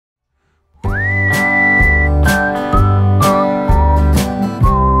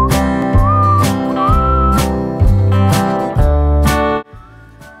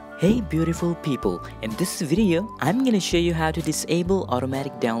Hey beautiful people, in this video I'm gonna show you how to disable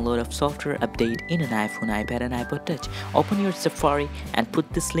automatic download of software update in an iPhone, iPad and iPod Touch. Open your Safari and put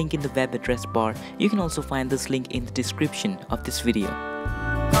this link in the web address bar. You can also find this link in the description of this video.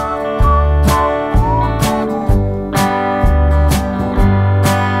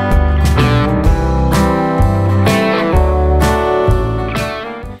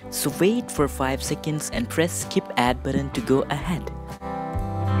 So wait for 5 seconds and press skip ad button to go ahead.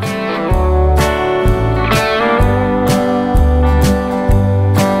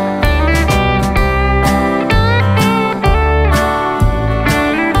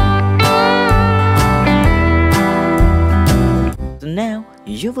 Now,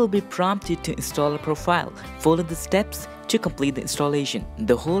 you will be prompted to install a profile. Follow the steps to complete the installation.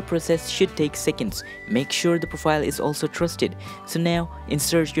 The whole process should take seconds. Make sure the profile is also trusted. So now,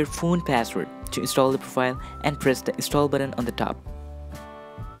 insert your phone password to install the profile and press the install button on the top.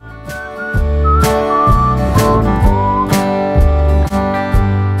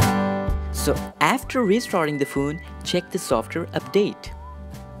 So after restarting the phone, check the software update.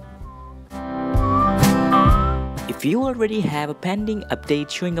 If you already have a pending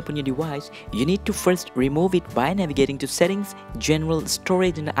update showing up on your device, you need to first remove it by navigating to Settings, General,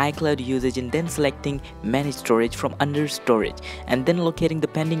 Storage and iCloud Usage and then selecting Manage Storage from under Storage and then locating the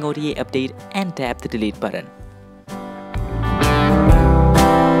pending OTA update and tap the Delete button.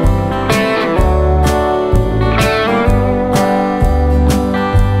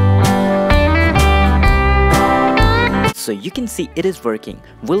 So you can see it is working.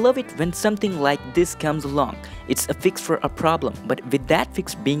 We love it when something like this comes along. It's a fix for a problem, but with that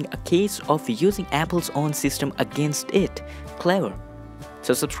fix being a case of using Apple's own system against it. Clever.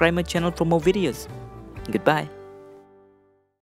 So subscribe my channel for more videos. Goodbye.